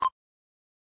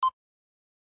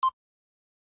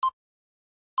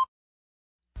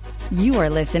You are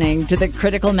listening to the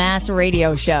Critical Mass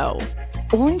Radio Show,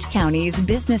 Orange County's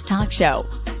business talk show,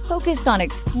 focused on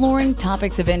exploring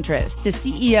topics of interest to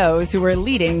CEOs who are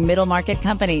leading middle market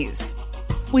companies.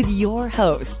 With your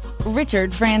host,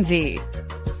 Richard Franzi.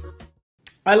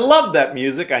 I love that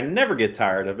music. I never get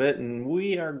tired of it, and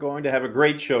we are going to have a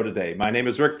great show today. My name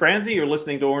is Rick Franzi. You're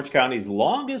listening to Orange County's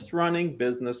longest-running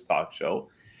business talk show.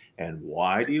 And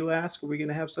why, do you ask, are we going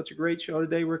to have such a great show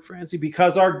today, Rick Franzi?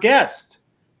 Because our guest,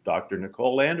 Dr.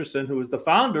 Nicole Anderson, who is the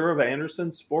founder of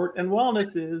Anderson Sport and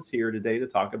Wellness, is here today to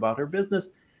talk about her business.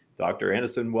 Dr.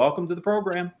 Anderson, welcome to the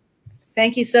program.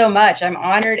 Thank you so much. I'm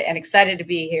honored and excited to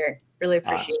be here. Really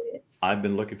appreciate it. I've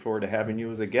been looking forward to having you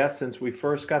as a guest since we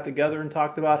first got together and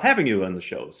talked about having you on the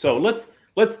show. So let's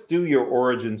do your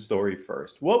origin story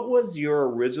first. What was your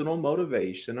original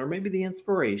motivation, or maybe the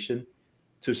inspiration,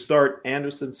 to start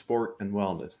Anderson Sport and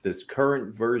Wellness, this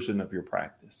current version of your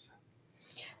practice?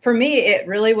 For me, it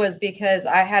really was because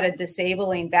I had a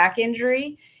disabling back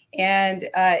injury, and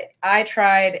I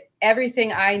tried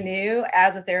everything I knew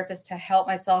as a therapist to help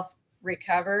myself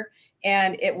recover,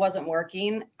 and it wasn't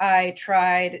working. I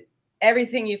tried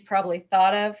everything you've probably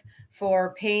thought of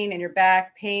for pain in your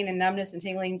back, pain and numbness and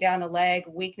tingling down the leg,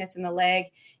 weakness in the leg.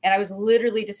 And I was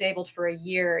literally disabled for a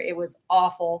year. It was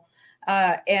awful.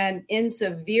 And in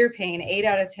severe pain, 8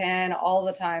 out of 10, all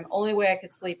the time. Only way I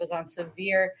could sleep was on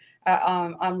severe,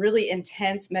 on really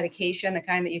intense medication, the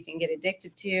kind that you can get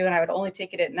addicted to. And I would only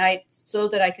take it at night so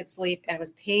that I could sleep. And it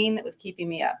was pain that was keeping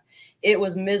me up. It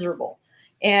was miserable.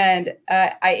 And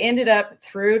I ended up,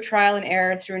 through trial and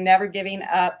error, through never giving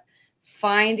up,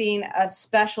 finding a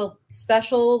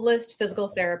specialist physical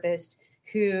therapist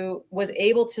who was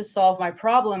able to solve my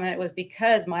problem. And it was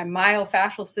because my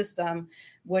myofascial system,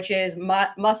 which is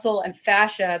muscle and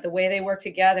fascia, the way they work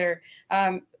together,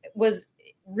 was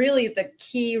really the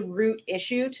key root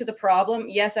issue to the problem.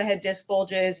 Yes, I had disc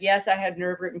bulges. Yes, I had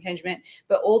nerve root impingement,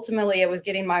 but ultimately it was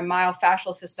getting my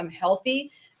myofascial system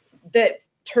healthy that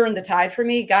turned the tide for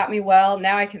me, got me well.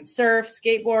 Now I can surf,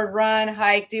 skateboard, run,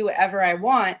 hike, do whatever I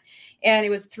want. And it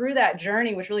was through that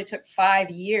journey, which really took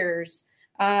 5 years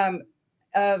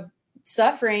of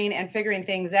suffering and figuring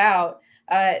things out,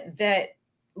 that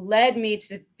led me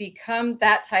to become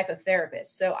that type of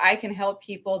therapist. So I can help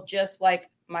people just like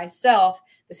myself,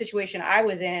 the situation I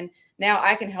was in. Now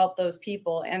I can help those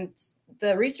people. And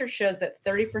the research shows that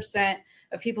 30%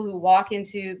 of people who walk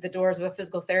into the doors of a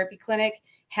physical therapy clinic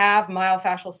have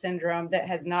myofascial syndrome that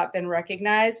has not been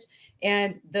recognized.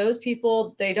 And those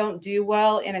people, they don't do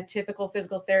well in a typical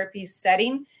physical therapy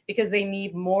setting because they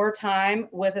need more time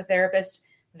with a therapist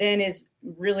than is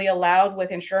really allowed with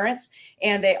insurance.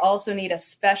 And they also need a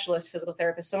specialist physical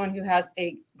therapist, someone who has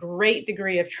a great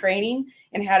degree of training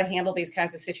in how to handle these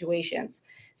kinds of situations.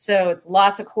 So it's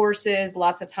lots of courses,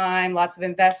 lots of time, lots of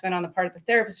investment on the part of the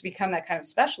therapist to become that kind of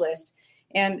specialist.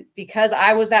 And because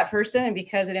I was that person, and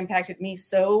because it impacted me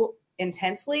so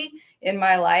intensely in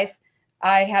my life,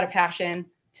 I had a passion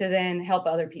to then help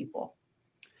other people.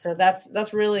 So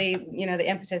that's really, the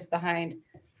impetus behind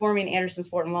forming Anderson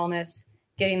Sport and Wellness,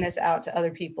 getting this out to other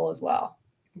people as well.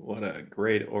 What a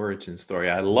great origin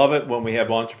story. I love it when we have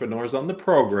entrepreneurs on the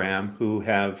program who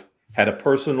have had a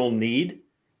personal need,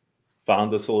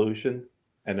 found a solution,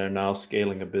 and are now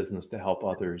scaling a business to help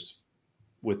others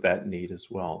with that need as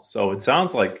well. So it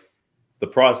sounds like the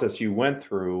process you went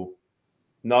through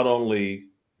not only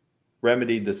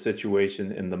remedied the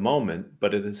situation in the moment,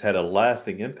 but it has had a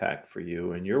lasting impact for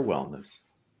you and your wellness.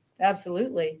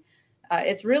 Absolutely.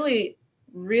 It's really,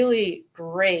 really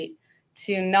great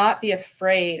to not be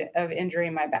afraid of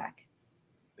injuring my back.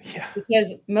 Yeah.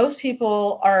 Because most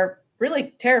people are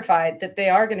really terrified that they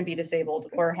are going to be disabled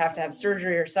or have to have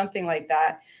surgery or something like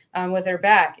that with their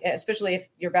back, especially if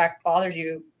your back bothers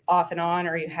you off and on,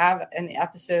 or you have an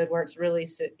episode where it's really,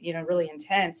 really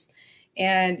intense.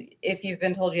 And if you've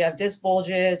been told you have disc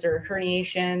bulges or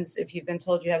herniations, if you've been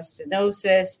told you have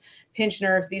stenosis, pinched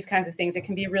nerves, these kinds of things, it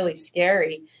can be really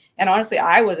scary. And honestly,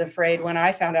 I was afraid when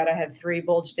I found out I had 3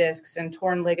 bulge discs and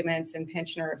torn ligaments and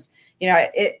pinched nerves.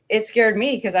 It scared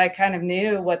me because I kind of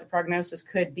knew what the prognosis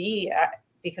could be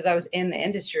because I was in the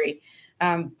industry.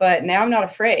 But now I'm not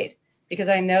afraid because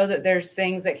I know that there's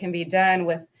things that can be done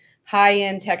with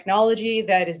high-end technology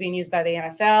that is being used by the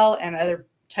NFL and other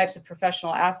types of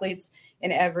professional athletes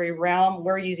in every realm.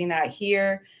 We're using that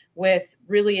here with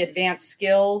really advanced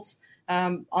skills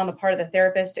on the part of the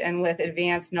therapist and with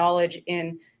advanced knowledge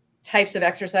in types of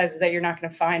exercises that you're not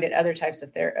going to find at other types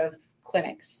of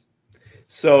clinics.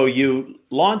 So you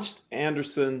launched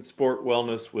Anderson Sport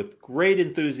Wellness with great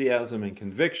enthusiasm and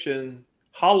conviction.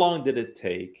 How long did it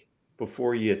take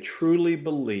before you truly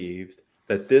believed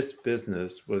that this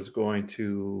business was going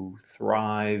to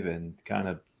thrive and kind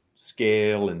of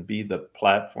scale and be the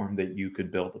platform that you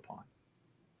could build upon?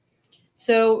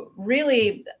 So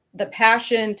really, the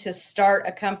passion to start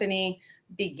a company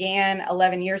began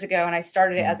 11 years ago, and I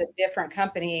started it as a different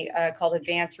company called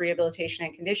Advanced Rehabilitation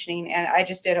and Conditioning, and I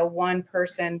just did a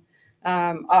one-person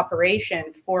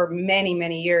operation for many,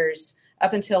 many years.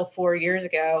 Up until 4 years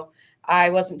ago, I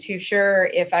wasn't too sure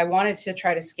if I wanted to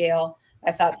try to scale.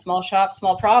 I thought small shop,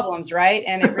 small problems, right?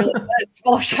 And it really was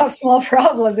small shop, small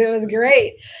problems. It was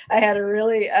great. I had a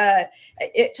really,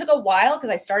 it took a while because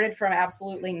I started from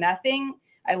absolutely nothing.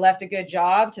 I left a good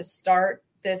job to start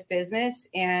this business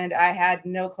and I had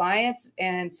no clients.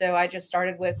 And so I just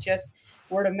started with just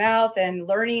word of mouth and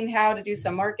learning how to do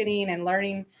some marketing and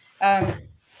learning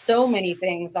so many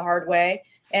things the hard way.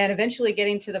 And eventually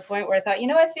getting to the point where I thought,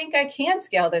 I think I can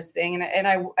scale this thing. And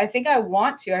I think I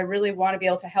want to. I really want to be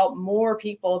able to help more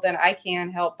people than I can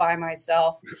help by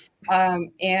myself.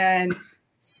 And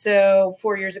so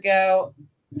 4 years ago,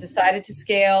 decided to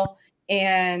scale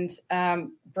and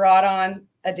brought on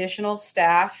additional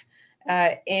staff.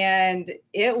 And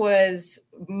it was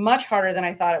much harder than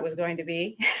I thought it was going to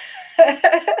be.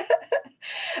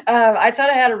 I thought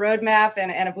I had a roadmap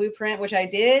and a blueprint, which I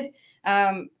did.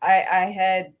 I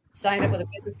had signed up with a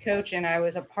business coach and I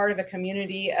was a part of a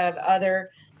community of other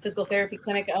physical therapy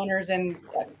clinic owners and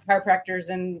chiropractors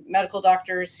and medical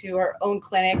doctors who own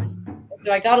clinics.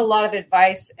 So I got a lot of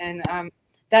advice and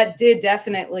that did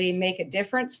definitely make a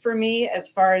difference for me as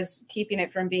far as keeping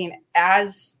it from being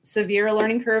as severe a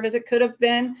learning curve as it could have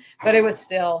been, but it was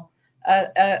still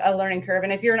a learning curve.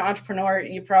 And if you're an entrepreneur,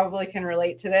 you probably can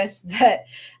relate to this, that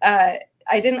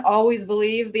I didn't always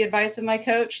believe the advice of my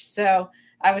coach. So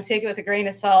I would take it with a grain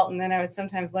of salt. And then I would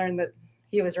sometimes learn that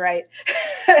he was right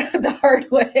the hard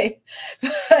way.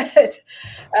 But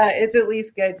it's at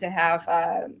least good to have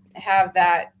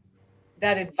that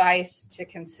advice to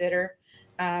consider.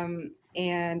 And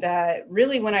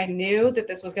really when I knew that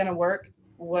this was going to work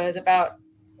was about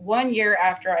 1 year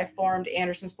after I formed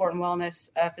Anderson Sport and Wellness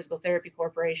Physical Therapy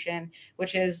Corporation,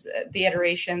 which is the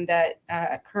iteration that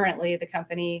currently the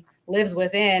company lives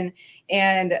within.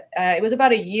 And it was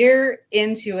about a year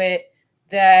into it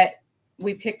that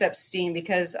we picked up steam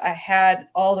because I had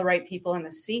all the right people in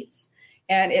the seats.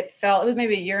 And it was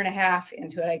maybe a year and a half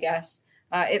into it, I guess.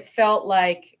 It felt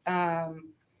like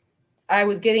I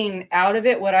was getting out of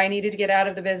it what I needed to get out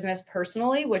of the business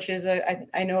personally, which is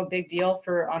I know a big deal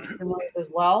for entrepreneurs as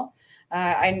well.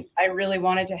 I really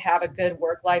wanted to have a good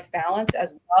work-life balance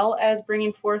as well as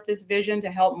bringing forth this vision to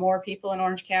help more people in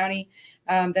Orange County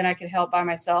than I could help by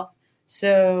myself.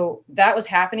 So that was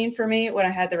happening for me when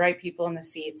I had the right people in the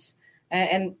seats.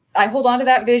 And I hold on to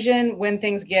that vision when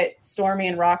things get stormy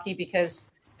and rocky, because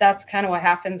that's kind of what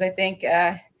happens, I think,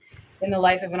 in the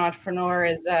life of an entrepreneur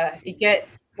is you get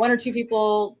one or two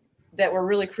people that were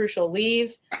really crucial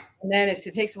leave. And then if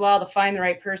it takes a while to find the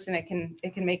right person, it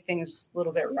can make things a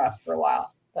little bit rough for a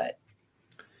while. But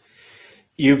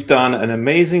you've done an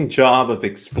amazing job of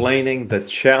explaining the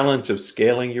challenge of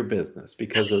scaling your business,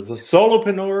 because as a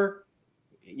solopreneur,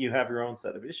 you have your own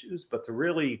set of issues, but to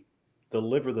really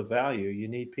deliver the value, you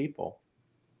need people.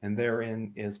 And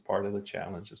therein is part of the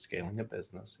challenge of scaling a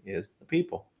business is the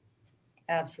people.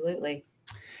 Absolutely.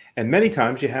 And many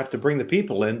times you have to bring the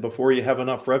people in before you have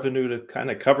enough revenue to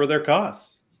kind of cover their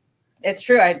costs. It's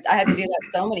true. I had to do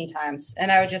that so many times.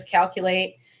 And I would just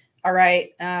calculate, all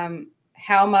right,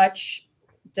 how much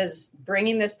does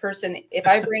bringing this person, if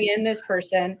I bring in this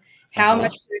person, how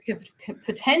much could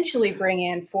potentially bring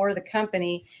in for the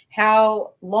company?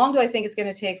 How long do I think it's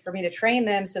going to take for me to train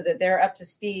them so that they're up to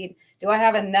speed? Do I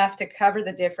have enough to cover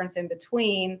the difference in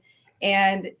between?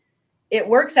 And it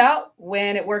works out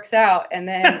when it works out. And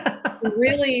then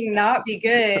really not be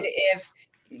good if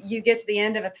you get to the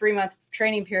end of a 3-month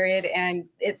training period and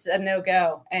it's a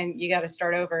no-go and you got to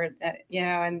start over,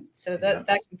 and so that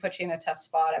can put you in a tough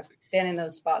spot. I've been in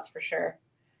those spots for sure.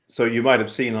 So you might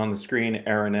have seen on the screen,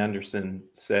 Erin Anderson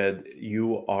said,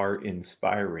 "You are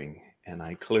inspiring." And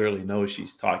I clearly know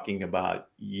she's talking about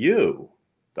you,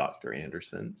 Dr.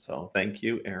 Anderson. So thank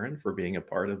you, Erin, for being a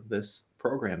part of this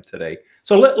program today.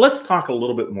 So let's talk a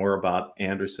little bit more about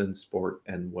Anderson Sport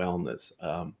and Wellness.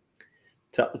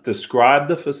 Describe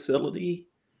the facility.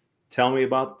 Tell me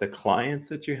about the clients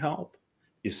that you help.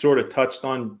 You sort of touched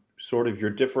on sort of your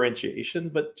differentiation,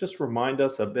 but just remind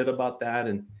us a bit about that.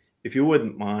 And if you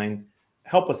wouldn't mind,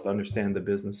 help us to understand the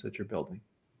business that you're building.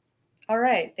 All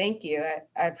right. Thank you.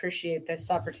 I appreciate this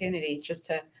opportunity just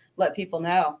to let people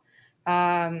know.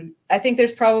 I think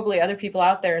there's probably other people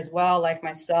out there as well, like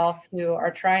myself, who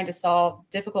are trying to solve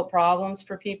difficult problems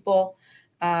for people.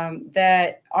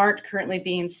 that aren't currently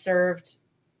being served,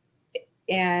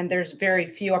 and there's very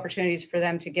few opportunities for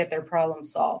them to get their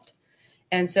problems solved.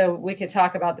 And so we could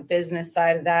talk about the business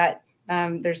side of that.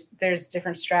 There's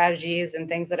different strategies and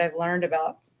things that I've learned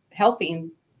about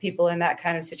helping people in that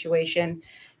kind of situation,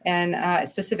 and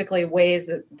specifically ways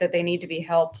that they need to be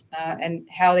helped, and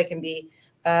how they can be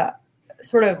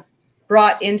sort of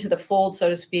brought into the fold, so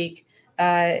to speak,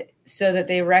 so that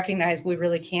they recognize we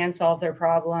really can solve their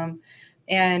problem.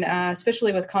 And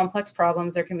especially with complex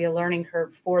problems, there can be a learning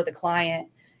curve for the client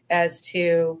as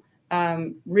to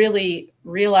really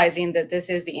realizing that this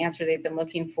is the answer they've been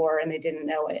looking for and they didn't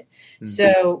know it. Mm-hmm.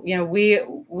 So,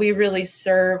 we really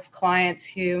serve clients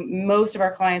who, most of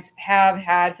our clients have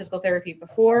had physical therapy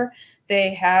before.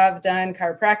 They have done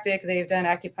chiropractic, they've done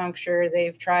acupuncture,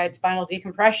 they've tried spinal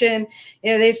decompression.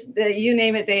 You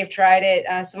name it, they've tried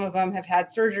it. Some of them have had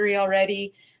surgery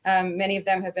already. Many of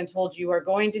them have been told you are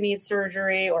going to need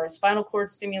surgery or a spinal cord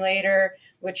stimulator,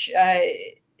 which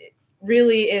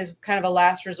really is kind of a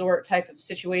last resort type of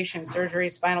situation. Surgery,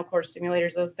 spinal cord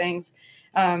stimulators, those things,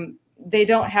 they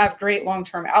don't have great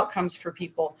long-term outcomes for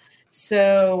people.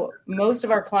 So most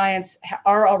of our clients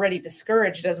are already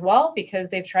discouraged as well, because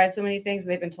they've tried so many things.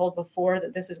 They've been told before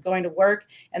that this is going to work,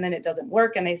 and then it doesn't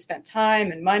work, and they spent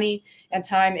time and money, and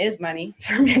time is money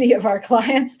for many of our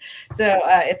clients. So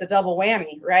it's a double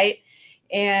whammy, right?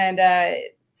 And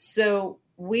so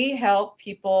we help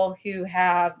people who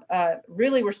have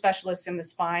really, we're specialists in the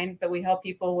spine, but we help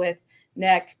people with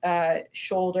neck,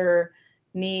 shoulder,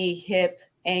 knee, hip,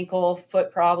 ankle,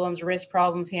 foot problems, wrist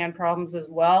problems, hand problems as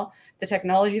well. The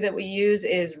technology that we use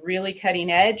is really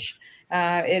cutting edge.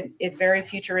 It's very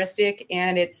futuristic,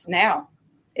 and it's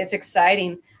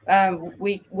exciting.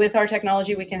 With our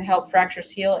technology, we can help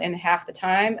fractures heal in half the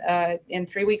time, in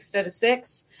 3 weeks instead of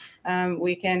 6.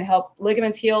 We can help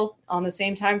ligaments heal on the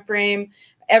same time frame.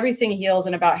 Everything heals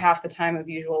in about half the time of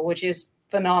usual, which is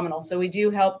phenomenal. So we do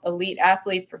help elite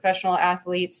athletes, professional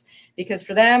athletes, because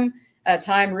for them,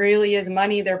 time really is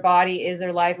money. Their body is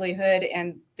their livelihood,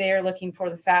 and they're looking for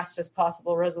the fastest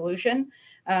possible resolution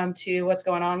to what's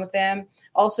going on with them.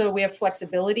 Also, we have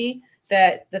flexibility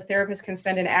that the therapist can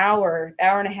spend an hour,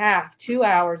 hour and a half, 2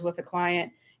 hours with a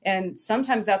client. And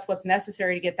sometimes that's what's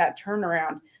necessary to get that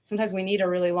turnaround. Sometimes we need a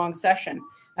really long session,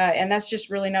 and that's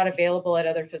just really not available at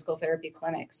other physical therapy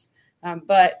clinics.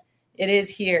 But it is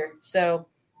here. So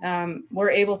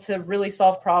we're able to really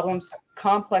solve problems,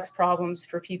 complex problems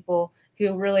for people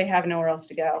who really have nowhere else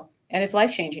to go. And it's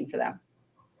life-changing for them.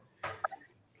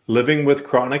 Living with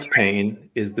chronic pain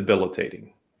is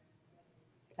debilitating.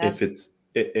 Absolutely.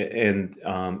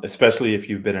 Especially if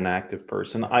you've been an active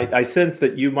person. I sense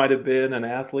that you might have been an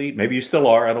athlete. Maybe you still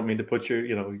are. I don't mean to put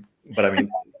you, but I mean,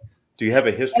 do you have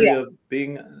a history of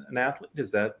being an athlete?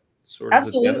 Is that sort of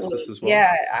the genesis as well?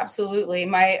 Yeah, absolutely.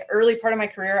 My early part of my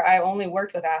career, I only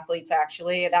worked with athletes,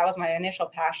 actually. That was my initial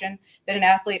passion. Been an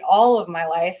athlete all of my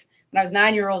life. When I was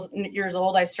 9 years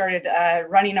old, I started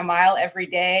running a mile every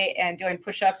day and doing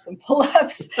push-ups and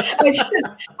pull-ups.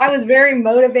 I was very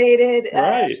motivated.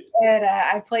 Right. And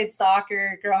I played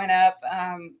soccer growing up.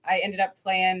 I ended up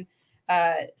playing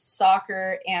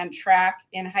soccer and track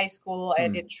in high school. I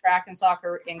did track and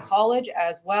soccer in college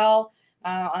as well,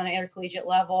 on an intercollegiate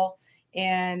level,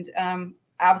 and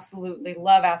absolutely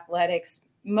love athletics.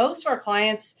 Most of our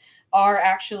clients are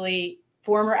actually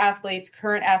former athletes,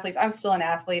 current athletes. I'm still an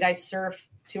athlete. I surf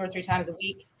 2 or 3 times a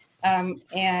week. I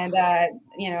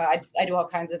do all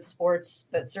kinds of sports,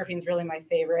 but surfing is really my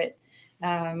favorite.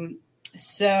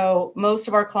 So most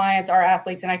of our clients are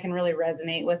athletes, and I can really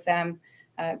resonate with them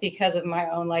because of my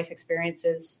own life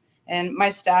experiences, and my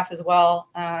staff as well.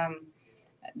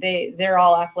 They're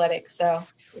all athletic, so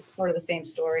it's sort of the same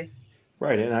story.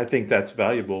 Right, and I think that's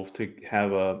valuable to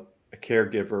have a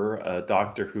caregiver, a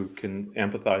doctor who can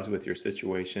empathize with your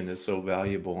situation is so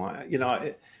valuable.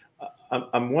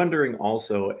 I'm wondering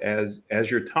also, as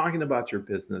you're talking about your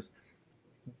business,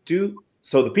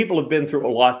 so the people have been through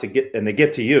a lot they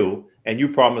get to you, and you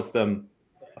promise them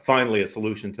finally a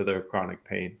solution to their chronic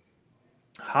pain.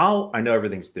 I know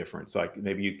everything's different, so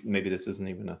maybe this isn't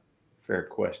even a fair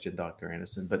question, Dr.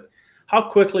 Anderson, but how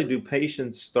quickly do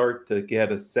patients start to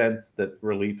get a sense that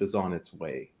relief is on its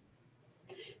way?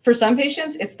 For some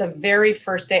patients, it's the very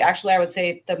first day. Actually, I would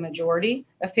say the majority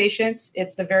of patients,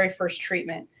 it's the very first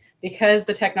treatment, because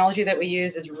the technology that we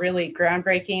use is really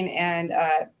groundbreaking, and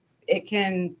it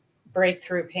can break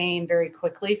through pain very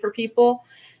quickly for people.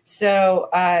 So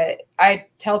I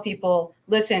tell people,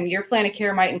 listen, your plan of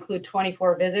care might include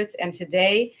 24 visits, and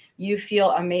today you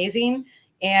feel amazing.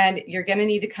 And you're going to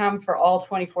need to come for all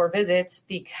 24 visits,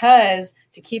 because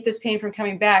to keep this pain from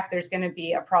coming back, there's going to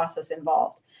be a process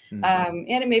involved.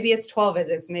 And maybe it's 12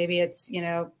 visits, maybe it's,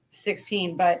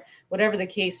 16, but whatever the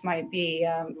case might be,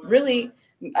 really,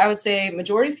 I would say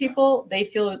majority of people,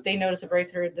 they notice a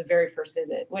breakthrough the very first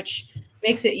visit, which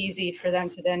makes it easy for them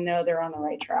to then know they're on the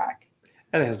right track.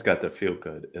 And it has got to feel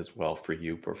good as well for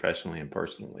you professionally and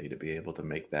personally to be able to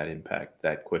make that impact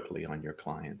that quickly on your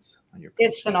clients, on your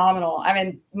patients. It's phenomenal. I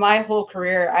mean, my whole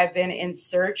career, I've been in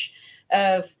search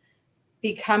of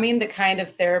becoming the kind of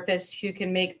therapist who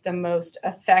can make the most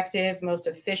effective, most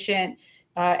efficient,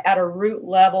 at a root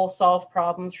level, solve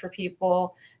problems for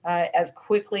people as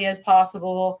quickly as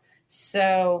possible.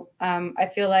 So I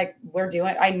feel like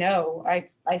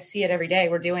I see it every day.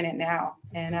 We're doing it now.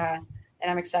 And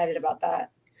I'm excited about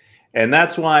that. And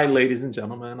that's why, ladies and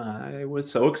gentlemen, I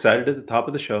was so excited at the top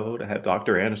of the show to have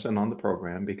Dr. Anderson on the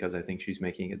program, because I think she's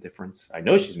making a difference. I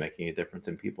know she's making a difference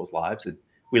in people's lives. And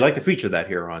we like to feature that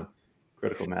here on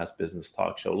Critical Mass Business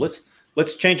Talk Show.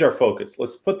 Let's change our focus.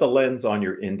 Let's put the lens on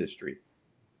your industry.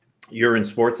 You're in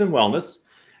sports and wellness,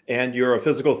 and you're a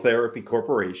physical therapy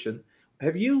corporation.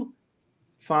 Have you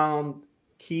found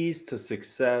keys to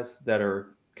success that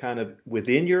are kind of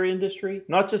within your industry,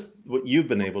 not just what you've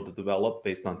been able to develop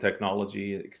based on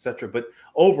technology, et cetera, but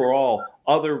overall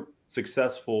other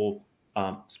successful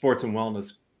sports and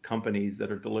wellness companies that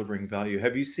are delivering value?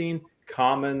 Have you seen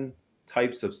common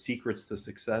types of secrets to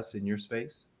success in your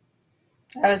space?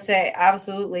 I would say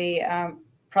absolutely.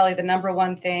 Probably the number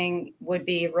one thing would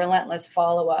be relentless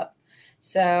follow-up.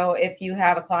 So if you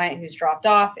have a client who's dropped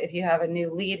off, if you have a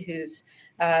new lead who's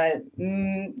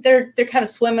they're kind of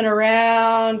swimming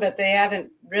around, but they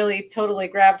haven't really totally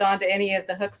grabbed onto any of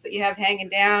the hooks that you have hanging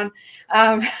down.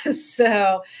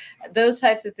 So those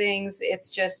types of things, it's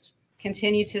just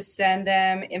continue to send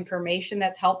them information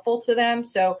that's helpful to them.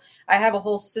 So I have a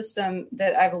whole system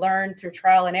that I've learned through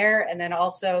trial and error, and then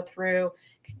also through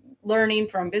learning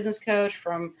from business coach,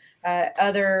 from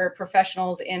other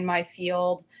professionals in my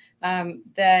field,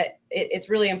 that it's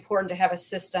really important to have a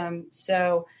system.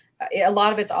 So a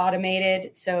lot of it's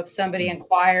automated. So if somebody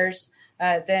inquires,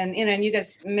 then, and you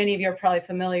guys, many of you are probably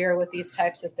familiar with these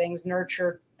types of things,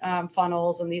 nurture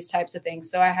funnels and these types of things.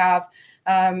 So I have,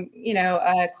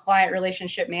 a client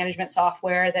relationship management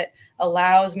software that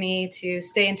allows me to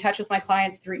stay in touch with my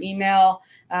clients through email,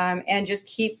 and just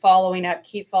keep following up,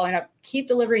 keep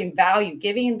delivering value,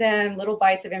 giving them little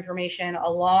bites of information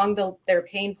along their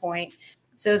pain point,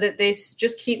 so that they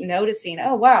just keep noticing,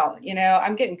 oh, wow,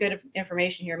 I'm getting good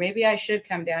information here. Maybe I should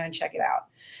come down and check it out.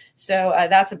 So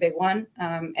that's a big one.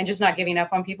 And just not giving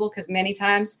up on people, because many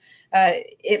times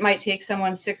it might take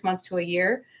someone 6 months to a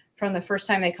year from the first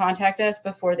time they contact us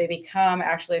before they become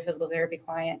actually a physical therapy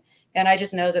client. And I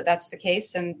just know that that's the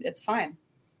case, and it's fine.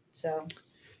 So,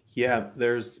 yeah,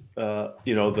 there's an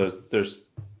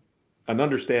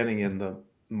understanding in the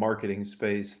marketing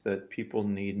space that people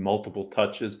need multiple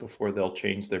touches before they'll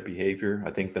change their behavior.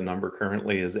 I think the number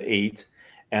currently is 8.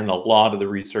 And a lot of the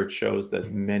research shows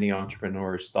that many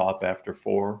entrepreneurs stop after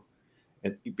 4,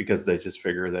 because they just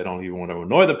figure they don't even want to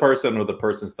annoy the person, or the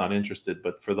person's not interested.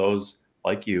 But for those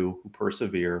like you who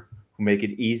persevere, who make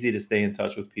it easy to stay in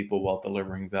touch with people while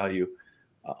delivering value,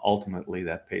 ultimately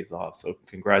that pays off. So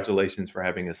congratulations for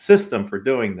having a system for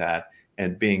doing that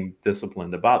and being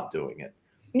disciplined about doing it.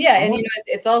 Yeah. And,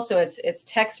 it's also, it's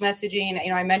text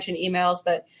messaging. I mentioned emails,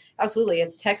 but absolutely,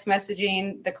 it's text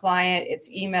messaging the client, it's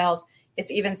emails. It's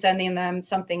even sending them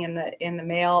something in the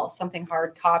mail, something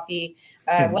hard copy.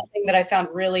 One thing that I found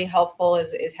really helpful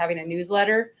is having a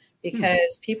newsletter,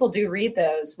 because people do read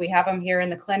those. We have them here in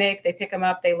the clinic. They pick them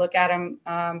up, they look at them,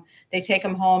 they take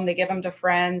them home, they give them to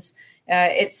friends.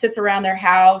 It sits around their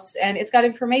house, and it's got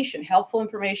information, helpful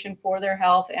information for their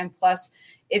health. And plus,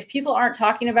 if people aren't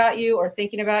talking about you or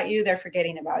thinking about you, they're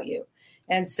forgetting about you.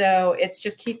 And so it's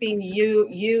just keeping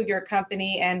your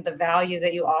company and the value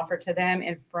that you offer to them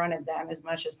in front of them as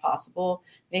much as possible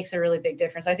makes a really big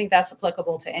difference. I think that's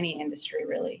applicable to any industry,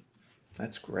 really.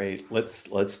 That's great.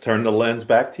 Let's turn the lens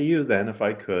back to you then, if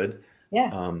I could.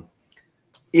 Yeah.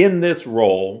 In this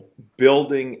role,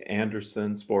 building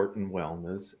Anderson Sport and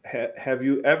Wellness, have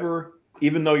you ever,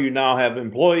 even though you now have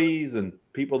employees and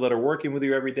people that are working with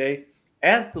you every day,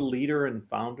 as the leader and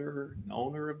founder and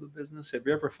owner of the business, have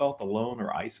you ever felt alone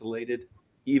or isolated,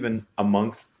 even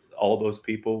amongst all those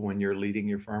people when you're leading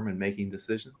your firm and making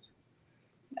decisions?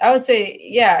 I would say,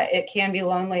 yeah, it can be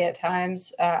lonely at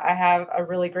times. I have a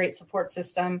really great support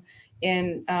system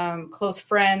in close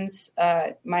friends.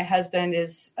 My husband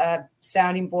is a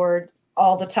sounding board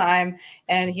all the time,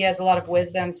 and he has a lot of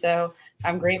wisdom. So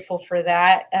I'm grateful for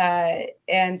that.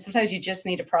 And sometimes you just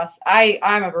need to process.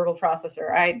 I'm a verbal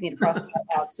processor. I need to process that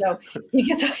out. So he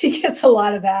gets a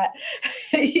lot of that.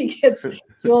 He gets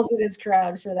jewels in his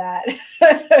crown for that.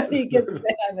 He gets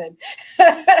to heaven.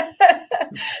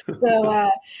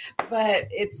 So, but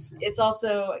it's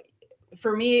also,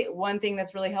 for me, one thing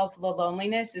that's really helped the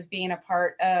loneliness is I'm a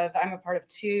part of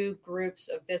 2 groups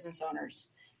of business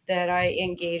owners that I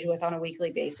engage with on a weekly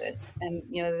basis. And,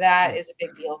 that is a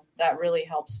big deal. That really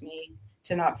helps me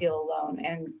to not feel alone.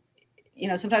 And,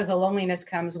 sometimes the loneliness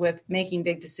comes with making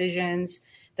big decisions,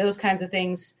 those kinds of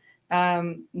things.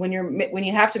 When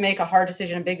you have to make a hard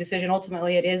decision, a big decision,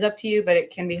 ultimately it is up to you, but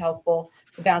it can be helpful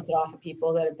to bounce it off of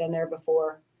people that have been there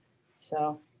before.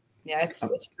 So yeah, it's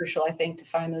crucial, I think, to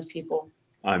find those people.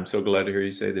 I'm so glad to hear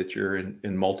you say that you're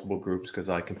in multiple groups, because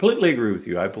I completely agree with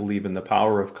you. I believe in the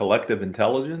power of collective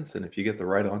intelligence. And if you get the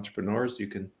right entrepreneurs, you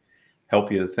can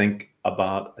help you to think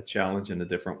about a challenge in a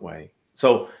different way.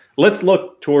 So let's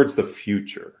look towards the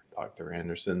future, Dr.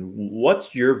 Anderson.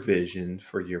 What's your vision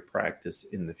for your practice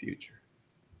in the future?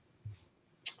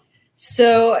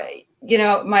 So,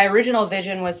 my original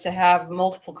vision was to have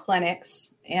multiple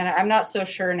clinics, and I'm not so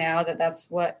sure now that that's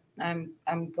what I'm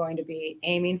going to be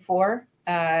aiming for.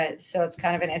 So it's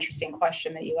kind of an interesting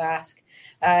question that you ask.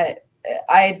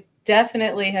 I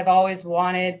definitely have always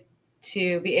wanted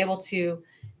to be able to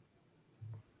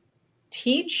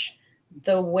teach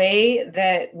the way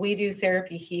that we do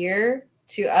therapy here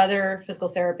to other physical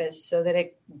therapists, so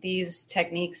that these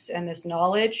techniques and this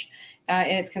knowledge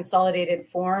in its consolidated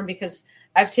form, because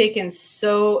I've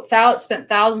spent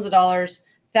thousands of dollars,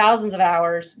 thousands of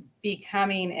hours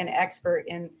becoming an expert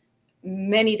in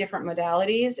many different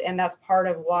modalities. And that's part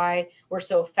of why we're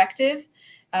so effective.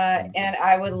 And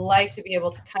I would like to be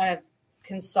able to kind of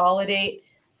consolidate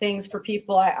things for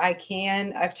people.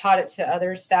 I've taught it to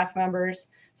other staff members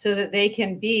so that they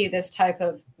can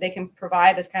they can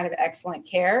provide this kind of excellent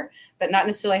care, but not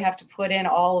necessarily have to put in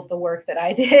all of the work that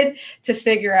I did to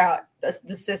figure out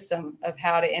the system of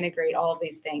how to integrate all of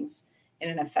these things in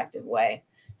an effective way.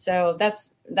 So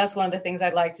that's one of the things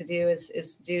I'd like to do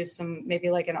is do some, maybe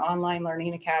like an online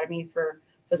learning academy for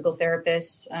physical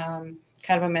therapists,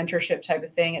 kind of a mentorship type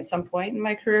of thing at some point in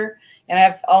my career. And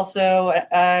I've also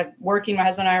my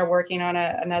husband and I are working on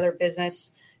another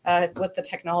business with the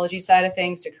technology side of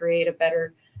things to create a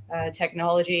better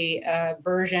technology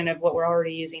version of what we're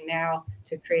already using now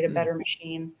to create a better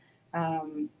machine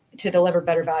to deliver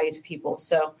better value to people.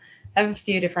 So I have a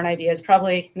few different ideas,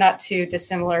 probably not too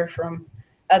dissimilar from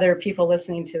other people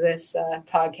listening to this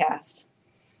podcast.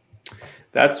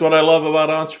 That's what I love about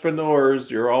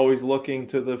entrepreneurs. You're always looking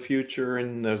to the future,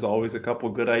 and there's always a couple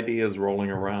good ideas rolling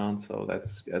around. So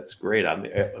that's great.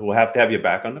 We'll have to have you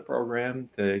back on the program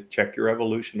to check your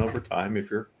evolution over time if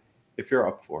you're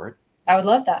up for it. I would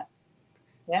love that.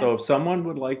 Yeah. So if someone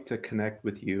would like to connect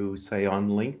with you, say on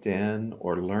LinkedIn,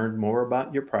 or learn more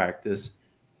about your practice,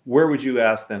 where would you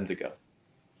ask them to go?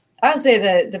 I would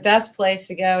say the best place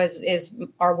to go is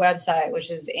our website,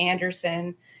 which is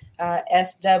Anderson,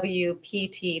 swpt.com.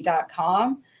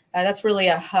 That's really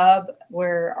a hub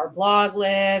where our blog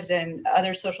lives, and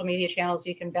other social media channels.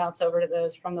 You can bounce over to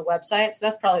those from the website. So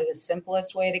that's probably the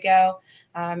simplest way to go.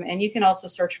 And you can also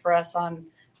search for us on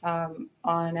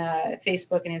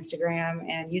Facebook and Instagram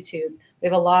and YouTube. We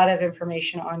have a lot of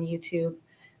information on YouTube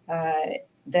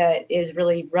that is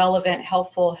really relevant,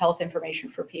 helpful health information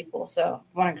for people. So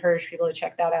I want to encourage people to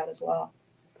check that out as well.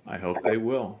 I hope they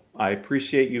will. I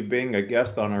appreciate you being a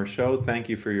guest on our show. Thank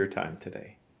you for your time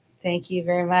today. Thank you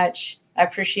very much. I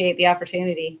appreciate the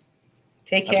opportunity.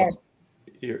 Take care.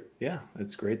 Yeah,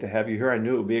 it's great to have you here. I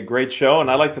knew it would be a great show. And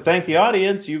I'd like to thank the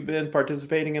audience. You've been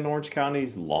participating in Orange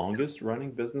County's longest running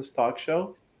business talk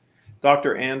show.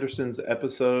 Dr. Anderson's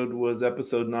episode was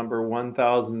episode number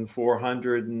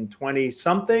 1,420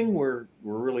 something. We're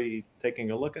really taking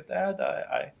a look at that.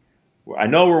 I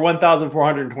know we're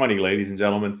 1,420, ladies and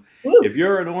gentlemen. Woo. If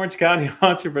you're an Orange County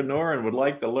entrepreneur and would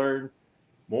like to learn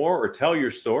more or tell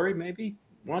your story, maybe,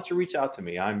 why don't you reach out to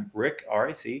me? I'm Rick,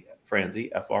 R-I-C,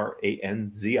 Franzi,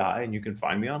 F-R-A-N-Z-I, and you can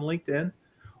find me on LinkedIn,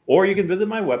 or you can visit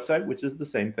my website, which is the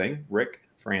same thing,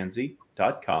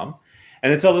 rickfranzi.com.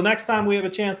 And until the next time we have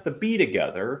a chance to be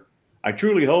together, I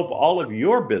truly hope all of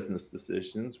your business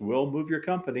decisions will move your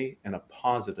company in a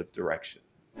positive direction.